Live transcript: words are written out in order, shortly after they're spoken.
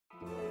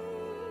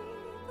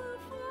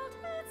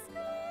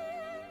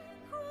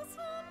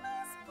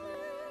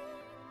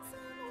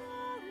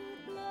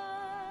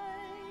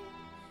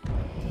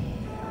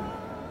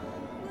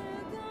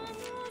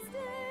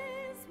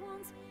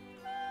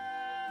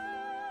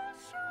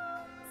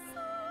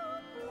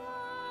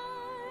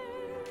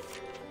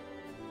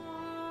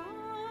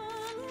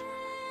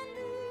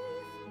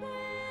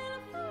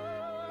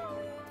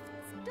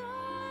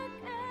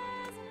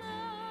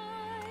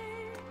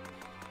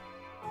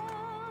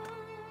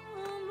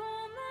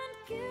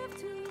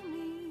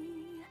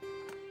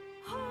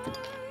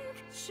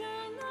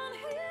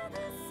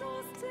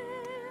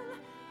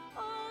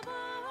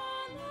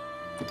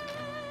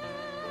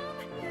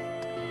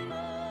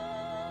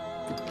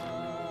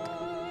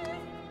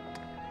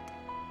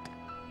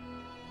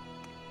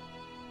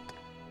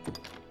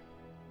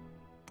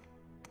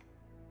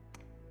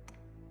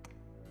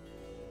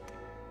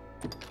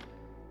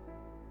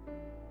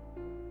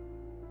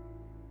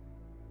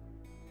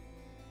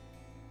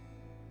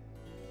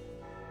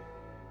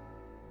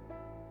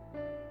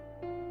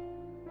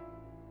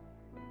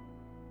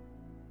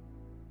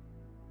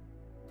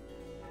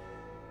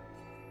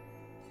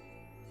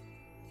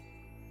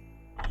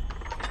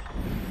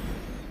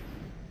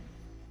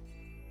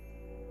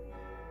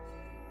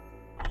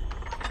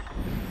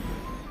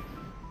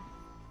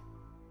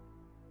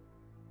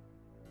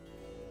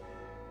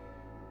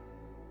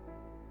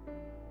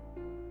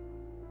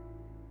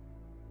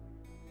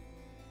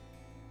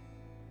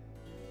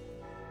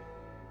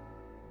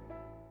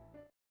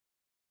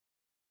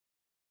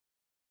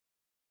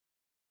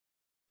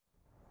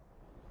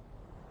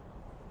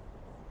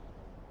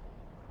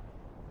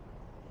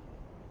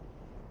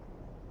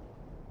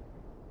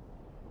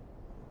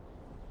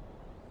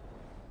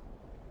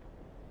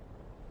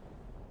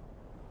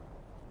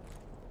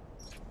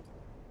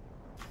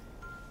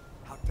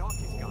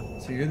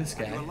So you're this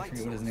guy. I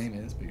forget what his name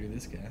is, but you're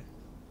this guy.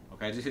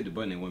 Okay, I just hit the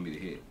button they want me to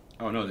hit.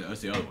 Oh no, that's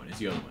the other one. It's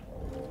the other one.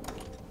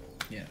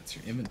 Yeah, it's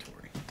your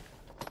inventory.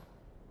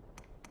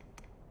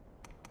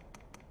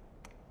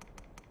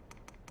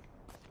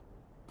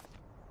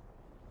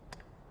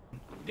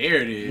 There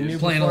it is. You're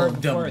playing a little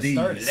double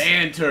D's.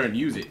 Lantern,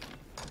 use it.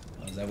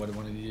 Oh, is that what it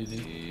wanted you to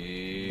do?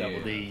 Yeah.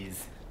 Double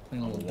D's.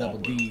 Playing a little double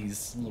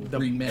D's. A little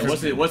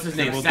remix. What's his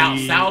name?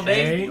 Sal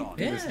Day?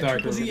 Yeah.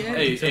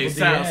 Hey,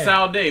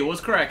 Sal Day, what's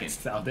cracking?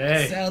 Sal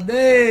Day. Sal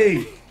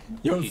Day.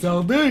 Yo,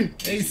 Sal Day.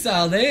 Hey,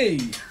 Sal Day.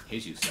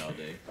 Hit you, Sal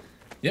Day.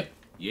 Yep.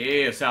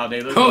 Yeah, Sal Day.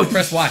 Let's Oh, go.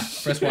 press Y.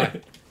 Press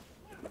Y.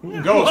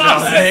 Go,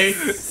 Sal Day.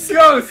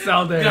 Go,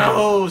 Sal Day.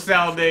 Go,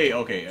 Sal Day.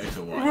 Okay,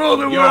 extra Y. Rule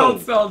the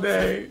world, Sal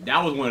Day.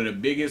 That was one of the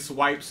biggest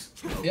swipes.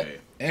 Okay.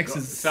 Yep. X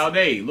is Sal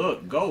Day.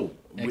 Look, go.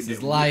 X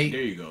is light.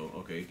 There you go.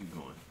 Okay, keep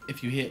going.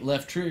 If you hit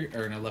left trigger,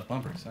 or no, left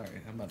bumper. Sorry,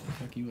 I'm about to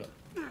fuck you up.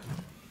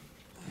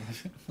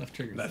 Left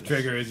trigger. That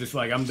trigger is just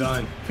like, I'm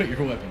done. Put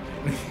your weapon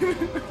down.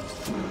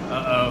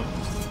 Uh-oh.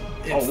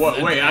 Oh,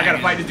 what? Wait, I gotta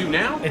fight this dude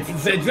now? It's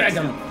the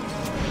dragon.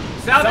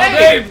 Sal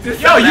Day!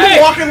 Yo,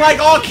 you walking like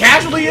all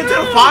casually into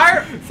the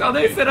fire? Sal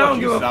Day said I don't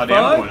give a fuck.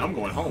 I'm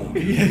going home.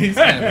 Yeah, he's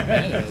kind of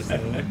badass, though.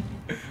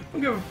 I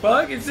don't give a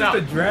fuck. It's just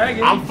a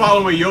dragon. I'm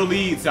following your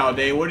lead, Sal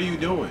Day. What are you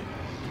doing?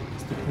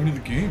 It's the point of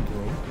the game,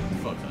 bro.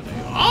 Fuck Sal Day.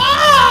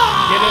 Oh!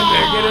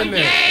 Get in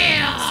there.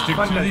 Yeah! Stick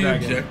Fuck to that the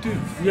dragon. objective.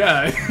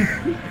 Yeah.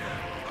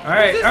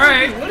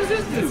 Alright. What is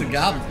this dude? It's a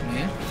goblin,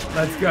 man.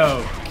 Let's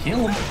go.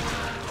 Kill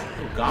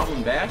him.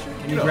 Goblin Basher?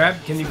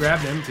 Can you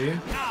grab them too?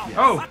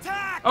 Oh.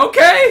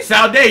 Okay.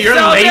 Sal Day, you're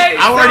Sal late. Day,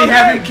 I already Sal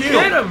have him Day,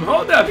 killed. Get him.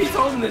 Hold up. He's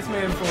holding this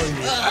man for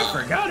you.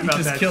 I forgot about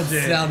Just that killed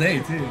shit. Sal Day,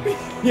 too.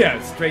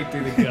 Yeah, straight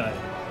through the gut.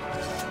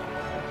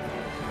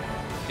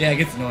 Yeah, it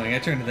gets annoying. I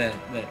turned to that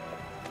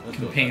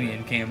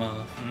companion cam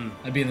off.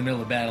 I'd be in the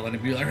middle of battle and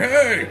it'd be like,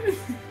 hey,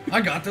 I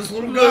got this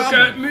little Look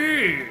goblin. at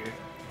me.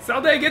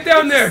 Sal Day, get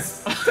down there.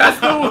 Test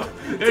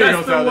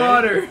the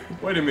water.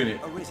 Wait a minute.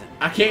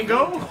 I can't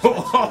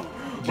go?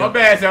 My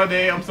bad, Sal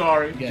Day. I'm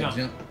sorry. You gotta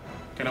jump.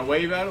 Can I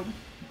wave at him?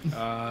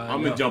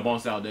 I'm gonna jump on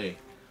Sal Day.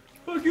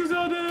 Fuck you,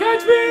 Sal Day.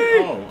 Catch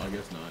me. Oh, I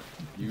guess not.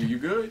 You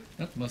good?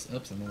 That's the most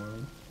ups in the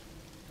world.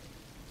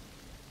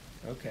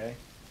 Okay.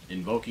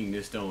 Invoking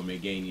this stone may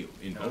gain you.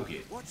 Invoke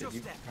it. Did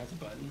you press a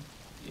button?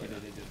 Yeah.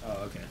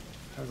 Oh, okay.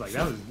 I was like,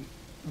 that was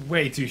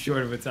way too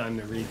short of a time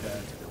to read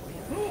that.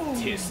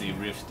 Tis the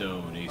rift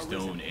stone, a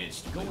stone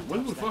etched.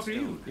 What the fuck are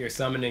you? You're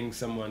summoning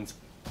someone's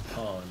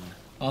pawn.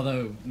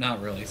 Although,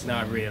 not really. So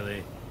Not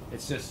really.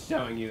 It's just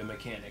showing you the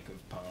mechanic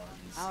of pawns.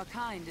 Our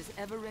kind is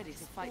ever ready to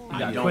fight. You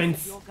got don't.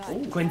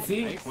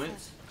 Quincy. Hey,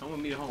 Quince, come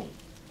with me home.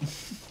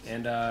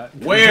 And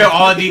Where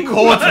are the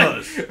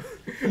quarters?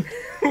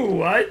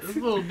 What? This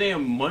little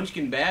damn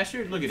munchkin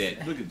bastard. Look at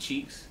that. Look at the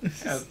cheeks.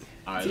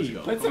 Alright, let's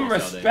go. Put Come some on,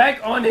 Sal Day.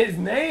 respect on his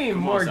name,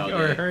 Come on, Sal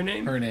or Day. her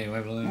name. Her name,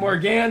 Evelyn.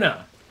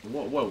 Morgana.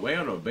 What? Wait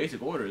on the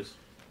basic orders.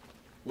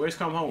 Where's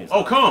come home?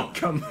 Oh, come!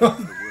 Come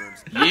on.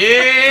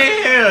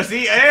 Yeah!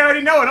 See, I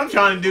already know what I'm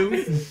trying to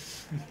do.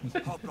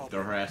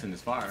 Throw her ass in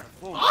this fire.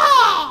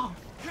 Ah!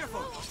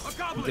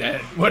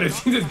 Dead. What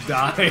if she just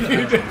died?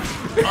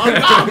 A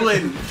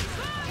goblin!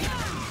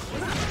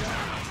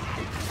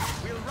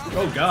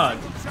 Oh God.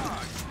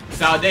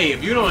 Sal Day,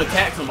 if you don't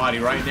attack somebody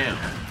right now,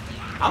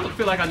 I don't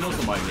feel like I know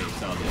somebody named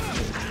Sal Day.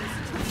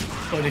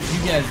 But if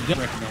you guys don't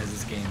recognize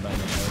this game by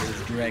now, it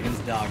is Dragon's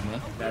Dogma.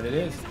 That it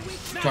is.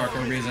 Dark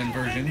Arisen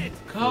version.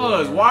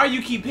 Cuz, why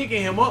you keep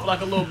picking him up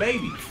like a little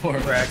baby? For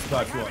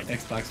Xbox One.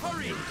 Xbox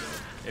One.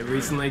 It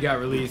recently got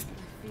released.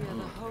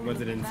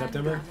 Was it in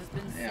September?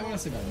 Yeah, I want to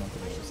say about a month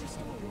ago or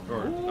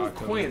something. Or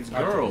October? Quince,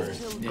 girl.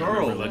 Yeah,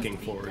 Girl. We're looking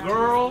forward.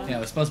 Girl. Yeah, it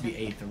was supposed to be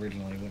 8th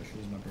originally, which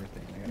was my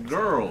birthday.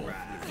 Girl.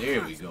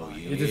 There we go. Yeah.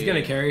 You're just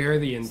gonna carry her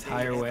the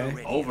entire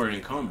way? Over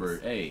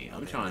encumbered. Hey,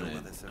 I'm trying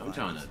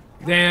to.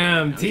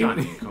 Damn, I'm T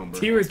trying to encumber.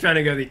 T was trying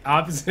to go the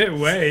opposite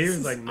way. He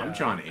was like, no. I'm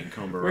trying to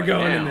encumber. We're right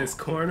going now. in this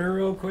corner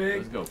real quick.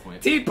 Let's go,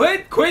 Quincy. T,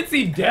 put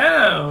Quincy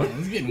down.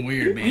 It's getting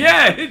weird, man.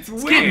 Yeah, it's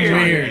weird. getting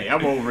weird. Hey,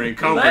 I'm over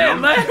encumbered.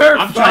 Let her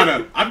I'm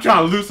fight.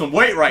 trying to lose some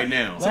weight right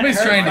now. Somebody's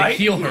her trying to fight.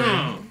 heal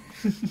her.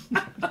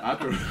 I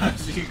threw.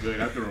 She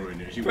good. I threw her in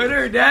there. She Put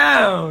her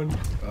down.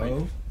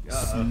 Oh,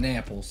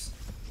 snapples.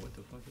 What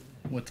the fuck is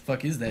that? What the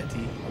fuck is that, T?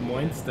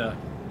 Moinsta.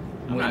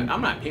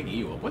 I'm not picking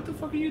you up. What the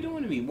fuck are you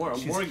doing to me?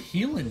 She's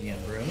healing you,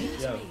 bro.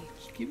 Yo,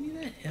 Give me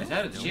that help. Is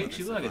that a chick?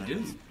 She look like a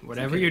dude.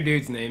 whatever your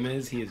dude's name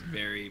is, he is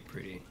very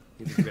pretty.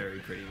 He's a very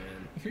pretty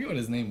man. I forget what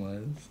his name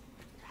was.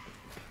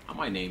 I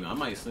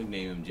might slick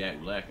name him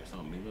Jack Black or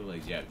something. He look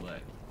like Jack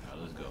Black.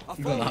 Alright, let's go.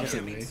 You go the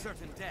opposite way.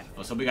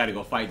 Oh, so we gotta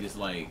go fight this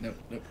like. Nope.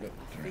 Feel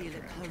it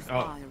close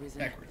Oh, by, Arisen.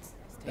 Backwards.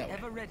 Stay That way.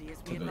 ever ready as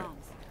we Okay.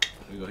 advance.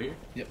 We go here.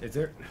 Is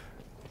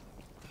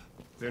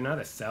there not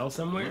a cell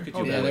somewhere? Look at Oh,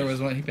 your Yeah, boys. there was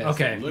one. He passed.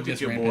 Okay. it. He Look at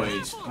just your ran past.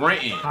 boys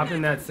sprinting. Hop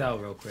in that cell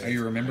real quick. Are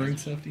you remembering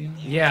stuff, Dean?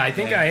 Yeah, I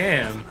think I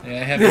am. Yeah, I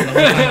have been the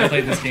whole time I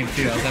played this game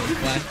too. I was having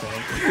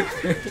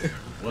flashbacks.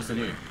 What's in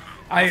here?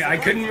 I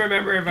couldn't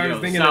remember if I was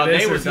Yo, thinking of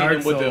this or was hitting Dark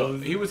him with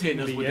Souls. he was hitting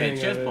us with that beginning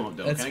chest of it. bump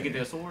though. That's Can I get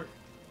fair. that sword?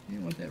 You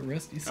want that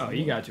rusty Oh, sword?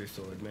 you got your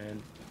sword,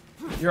 man.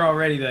 You're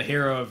already the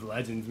hero of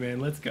legends, man.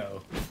 Let's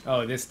go.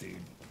 Oh, this dude.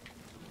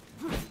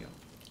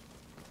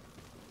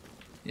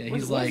 Yeah, What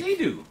he's does like he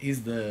do?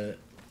 he's the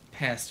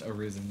past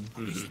Arisen.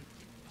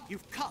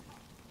 You've come.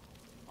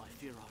 I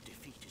fear our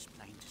defeat is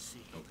plain to see.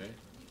 Okay.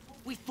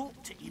 We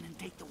thought to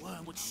inundate the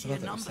worm with I sheer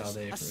thought that was numbers,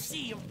 Salday a for a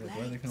sea second. of Like,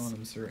 why are they calling him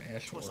blades. Sir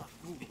 'Twas Ashore?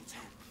 a fool's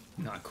hand.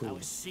 Not cool.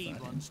 Our sea Not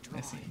him. runs dry,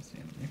 I see him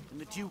standing there.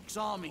 and the Duke's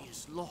army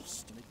is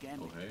lost again.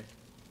 Okay.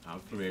 I'm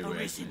familiar with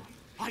Arisen, it.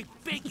 I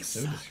beg you, He's so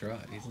sir, distraught.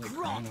 He's like crying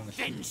grant on the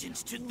street.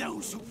 vengeance to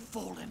those who've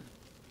fallen.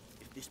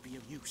 If this be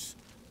of use,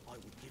 I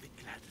would give it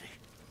gladly.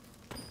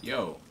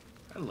 Yo,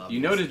 I love you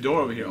know this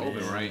door over here Man.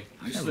 open, right?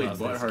 You I slick love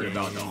this butthurt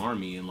about game. the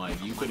army and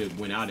like you could have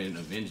went out and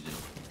avenged them.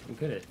 You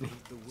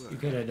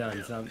could have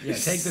done something. Yeah,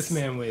 take this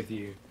man with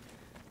you.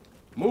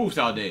 Move,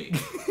 Salday.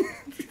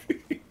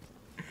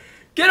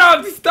 Get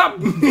off! Stop!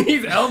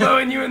 He's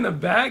elbowing you in the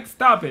back.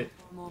 Stop it!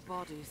 More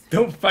bodies.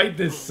 Don't fight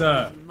this.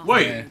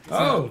 Wait. Yeah,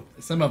 Oh,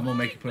 some of them will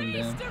make you put him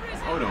down.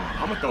 Hold on.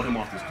 I'm gonna throw him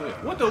off this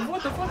cliff. What the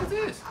fuck is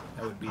this?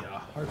 that would be a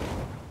heart.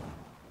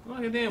 Look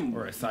like a damn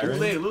Or a siren?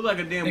 bootleg. Look like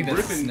a I damn think that's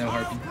griffin. snow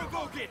harpy.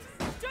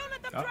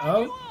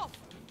 Uh-oh.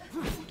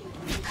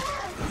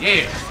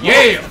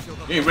 Yeah.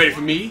 You ain't ready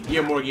for me?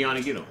 Yeah,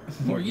 Morgiana, get him.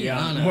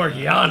 Morgiana.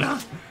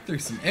 Morgiana. Threw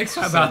some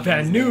extra. How about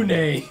that syllables new in.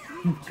 name?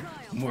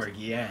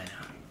 Morgiana.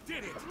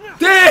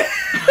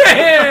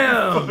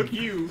 Damn! Fuck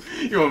you.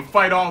 You gonna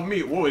fight off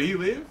me? What, would he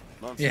live?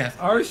 Yeah.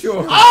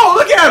 Arshore. Oh,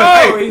 look at him!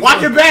 Oh, Hey, he's watch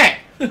so- your back!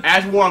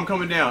 Ass boy, I'm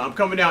coming down. I'm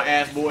coming down,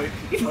 ass boy.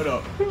 Hold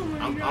up.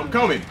 I'm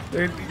coming.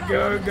 Go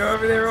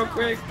over there real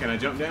quick. Can I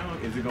jump down?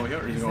 Is it gonna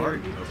hurt? Is it gonna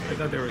hurt? I Okay.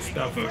 thought there was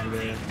stuff over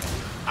there.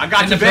 I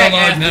got In your the back,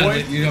 prologue, ass none of boy.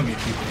 it, you don't get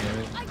people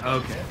near it.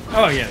 Okay.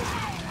 Oh, yeah.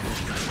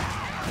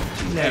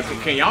 Hey,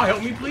 can y'all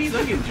help me, please?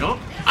 I get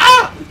jumped.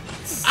 Ah!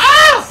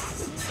 Ah!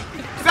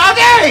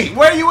 Salday!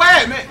 Where you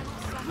at, man?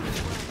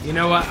 You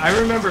know what? I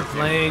remember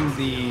playing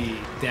the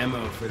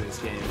demo for this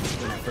game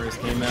when it first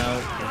came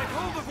out.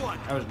 And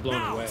I was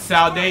blown away.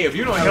 Salday, if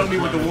you don't help me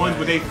with the ones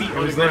with their feet It on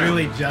the was ground.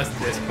 literally just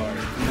this part.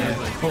 And I was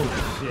like, holy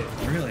shit.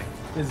 Really?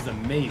 This is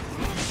amazing.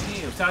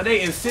 Damn,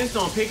 Salday insists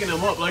on picking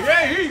them up. Like,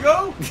 hey, here you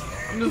go.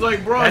 I'm just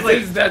like, bro,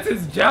 it's That's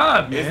his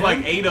job, man. it's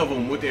like 8 of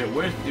them with their.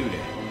 Where's the dude at?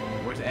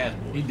 Where's the ass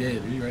boy? He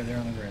did. He right there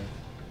on the ground.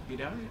 He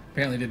down here?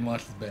 Apparently didn't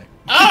watch his back.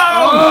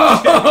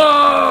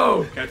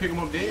 Oh! Can I pick him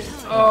up dead?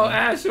 Oh,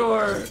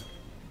 Ashore.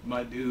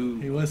 My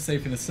dude. He was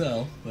safe in a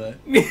cell, but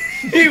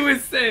He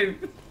was safe.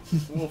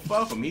 Well,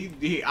 fuck him.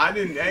 I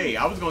didn't. Hey,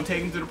 I was gonna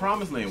take him to the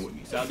promised land with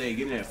me. Salday,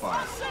 get in that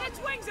fire.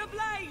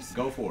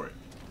 Go for it.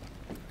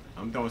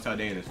 I'm throwing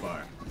Salday in this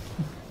fire.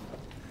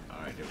 All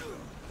right, there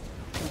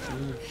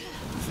we go.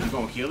 You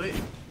gonna kill it?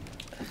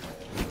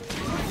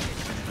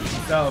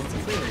 So,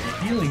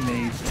 healing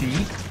mage T.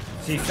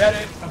 she set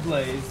it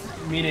ablaze,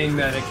 meaning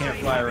that it can't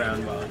fly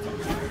around while it's on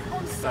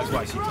fire. That's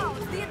why she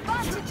told me.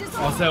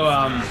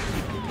 Also,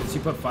 did she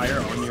put fire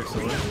on your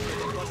sword?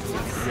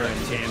 You're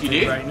enchanted She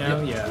did? right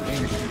now? Yeah.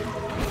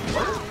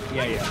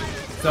 Yeah.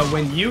 So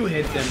when you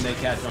hit them, they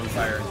catch on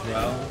fire as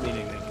well,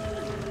 meaning they can.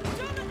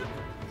 So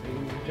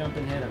you can jump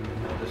and hit them,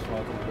 and they'll just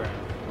fall to the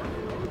ground.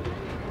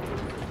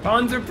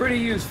 Pawns are pretty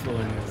useful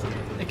in this game.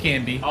 It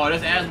can be. Oh,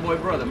 that's ass boy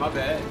brother. My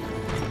bad.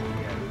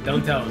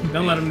 Don't tell him.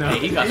 Don't let him know. Hey,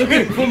 he got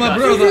Looking for my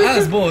brother,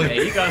 ass boy.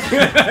 Hey,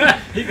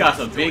 he got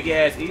some big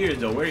ass ears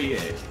though. Where he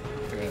at?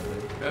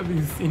 Have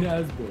you seen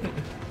Asboy?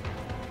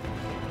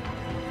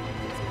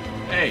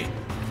 Hey,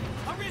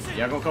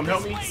 y'all gonna come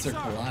help me? Sir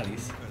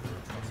Pilates.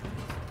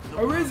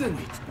 Arisen!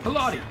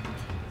 Pilates!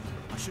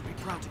 I should be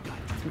proud to guide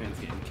This man's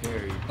getting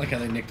carried. Like how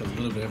they nicked a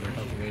little bit of her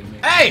health away to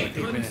make Hey, like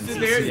they've been in sit some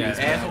there, serious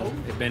you asshole. battle.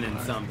 They've been in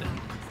something.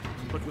 you.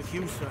 But with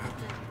you, sir,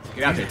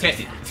 Get out there. Test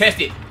it.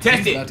 Test it.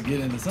 Test He's about to it. get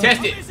into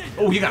something. Test it.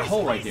 Oh, he got a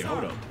hole right there.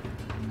 Hold up.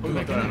 Oh, he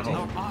throw it in the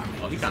hole.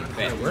 Oh, he kind of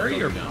fat. Where are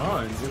your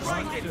pawns? It's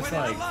just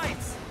like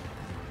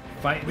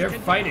they're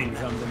fighting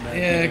something. Back Yeah,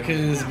 there.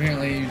 because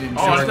apparently you didn't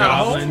Oh, show it's not a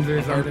hole? Goblins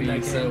or something. harpy,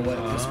 That so came- what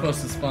was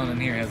supposed to spawn in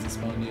here hasn't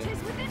spawned yet.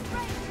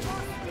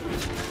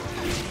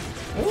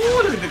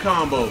 Oh, look at the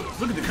combos.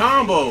 Look at the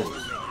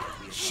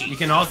combos. You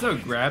can also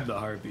grab the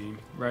harpy,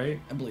 right?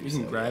 I believe you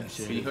can so, grab yes.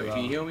 shit. Can you, as well.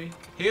 can you heal me?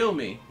 Heal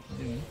me.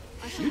 Yeah.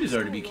 You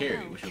deserve to be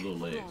carried with your little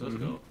legs. Let's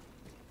go.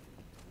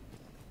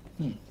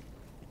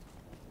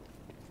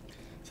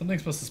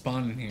 Something's supposed to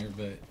spawn in here,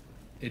 but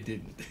it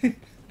didn't.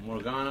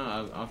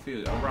 Morgana, I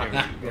feel I'm rocking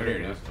you. Oh, there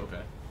it is.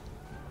 Okay.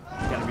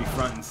 You gotta be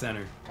front and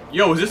center.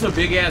 Yo, is this a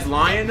big ass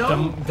lion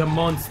though? The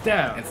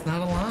monster. It's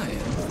not a lion.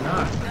 It's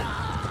not.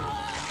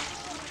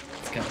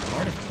 It's got a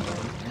artifact.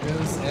 There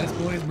goes Ass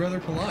Boy's brother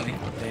Pilati.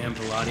 Damn,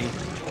 Pilati.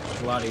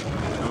 Pilati,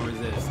 don't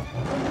resist.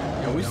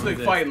 Yo, we slick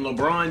fighting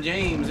LeBron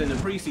James in the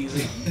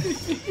preseason.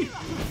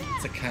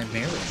 It's a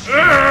chimera.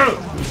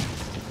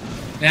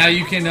 Now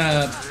you can,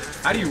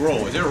 How do you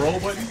roll? Is there a roll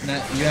button?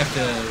 you have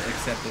to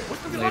accept it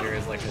later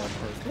as like a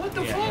person. What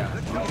the Yeah,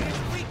 fuck?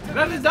 Did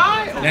I just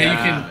die? Oh, Now you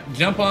can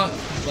jump on,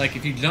 like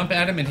if you jump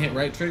at him and hit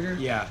right trigger,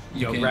 Yeah,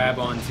 you you'll can grab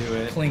onto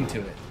it. cling to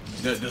it.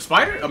 The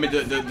spider? I mean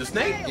the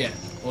snake? Yeah.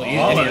 Well,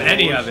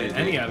 Any of it.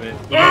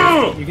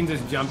 Oh! You can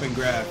just jump and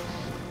grab.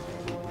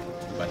 We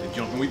about to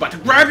jump and we about to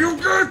grab you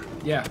again.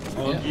 Yeah.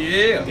 Well,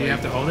 Yeah. do you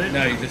have to hold it?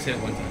 No, you just hit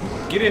it one time.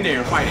 Get in there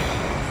and fight it.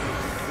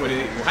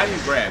 How do you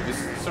grab? This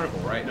is a circle,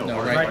 right? No, No,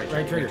 Right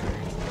trigger.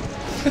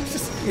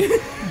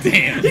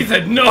 Damn. He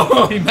said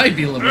no. He might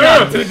be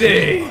LeBron.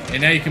 Today.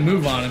 And now you can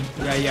move on him.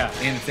 Yeah.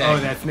 And attack. Oh,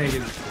 that snake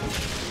is.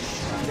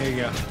 There you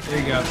go. There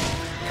you go.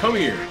 Come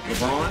here,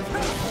 LeBron.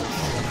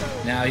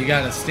 Now you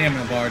got a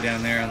stamina bar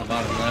down there on the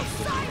bottom left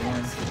with the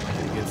horn.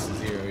 When it gets to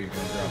 0, you're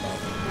gonna drop off.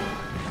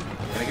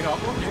 Can I get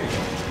off one? There you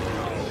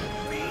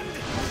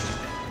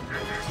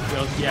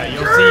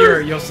go.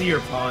 You'll see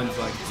your pawns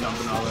like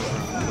jumping all over as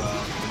well.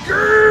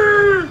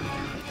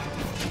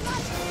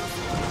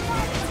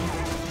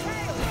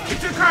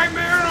 It's a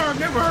chimera! I've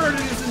never heard of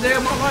this in a day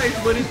of my life,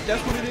 but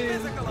that's what it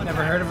is.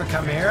 Never heard of a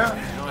chimera?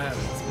 No, I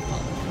haven't.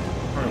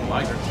 Heard of a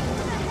liger.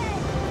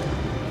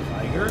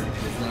 Tiger?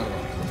 It's not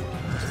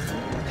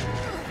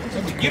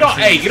a Get off!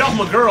 Hey, get off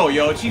my girl,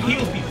 yo. She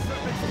heals people.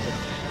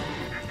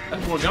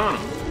 That's Morgana.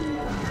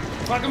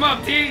 Fuck him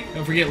up, T!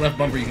 Don't forget left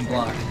bumper you can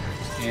block.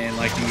 And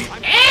like the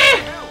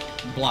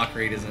block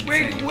rate is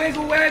insane.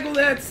 Wiggle waggle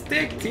that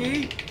stick,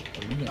 T!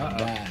 You're gonna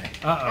die.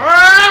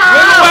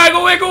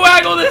 Uh-oh. Wiggle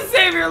waggle to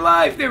save your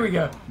life! There we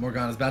go.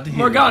 Morgana's about to heal.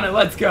 Morgana,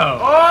 let's go.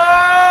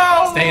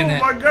 Oh! Stay in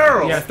that. My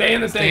girl! Yeah, stay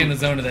in the Stay in thing. the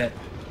zone of that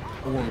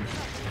orb.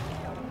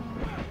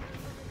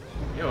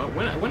 Yo,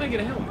 when I get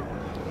a helmet?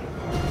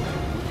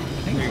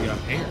 There you go.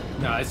 Hair.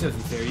 No, it's just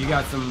there. You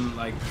got some,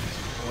 like,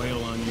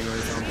 oil on you or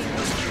something.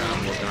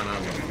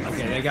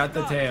 Okay, they got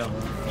the tail.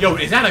 Yo,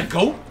 is that a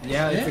goat?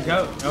 Yeah, it's a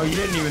goat. Oh, you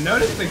didn't even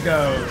notice the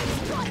goat.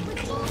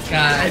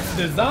 God. It's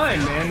design,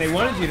 man. They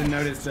wanted you to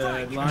notice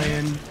the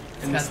lion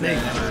and the Got snake.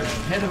 the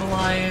head of a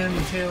lion,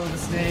 the tail of a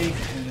snake,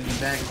 and then the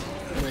back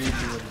way to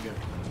where to go.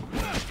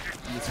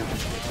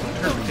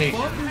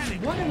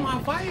 What am I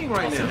fighting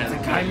right now?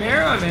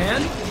 Chimera,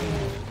 man.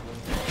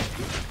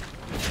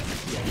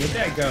 Yeah, get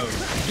that goat.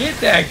 Get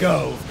that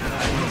goat.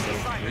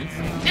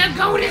 The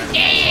goat is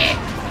dead!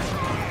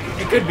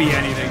 It could be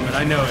anything, but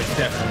I know it's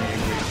definitely a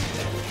Greek.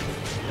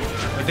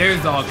 But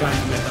there's all kinds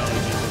of mythology.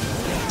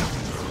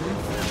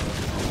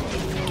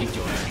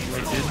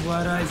 Which is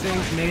what I think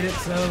made it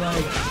so,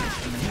 like,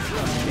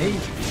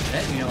 amazing.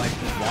 That, and you're like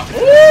walking.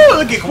 Ooh,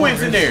 look at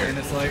Quint's in there. And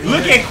it's like,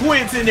 Look at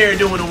Quint's in there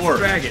doing the work.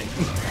 Dragon.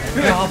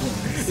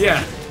 goblins,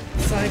 Yeah.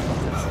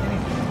 cyclones,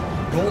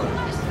 gold.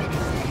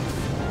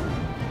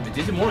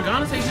 Did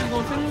Morgana say she was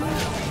gonna finish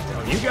this?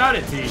 Oh, you got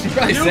it, T. She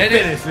probably You said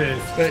it. finish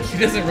this. But she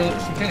doesn't really.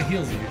 She kind of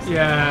heals you. So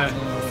Yeah.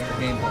 her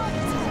game plan.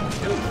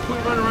 Dude,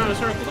 quit running around in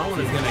circles. I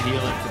want He's to. gonna heal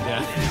it to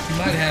death. She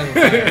might have a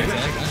fire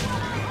attack.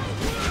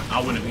 I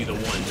want to be the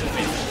one to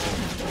finish.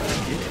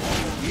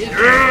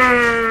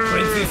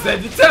 Quincy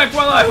said, attack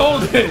while I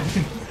hold it.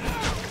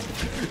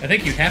 I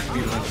think you have to be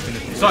the one to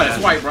finish this. So that's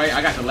swipe, right?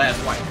 I got the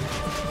last wipe.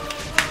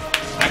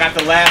 I got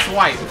the last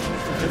wipe.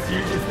 Just you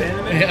just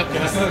standing there. Yep.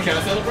 Can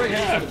I celebrate?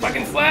 Yeah,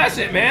 fucking slash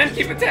it, man.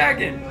 Keep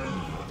attacking.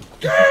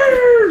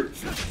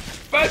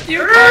 Fuck you,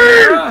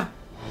 Chimera.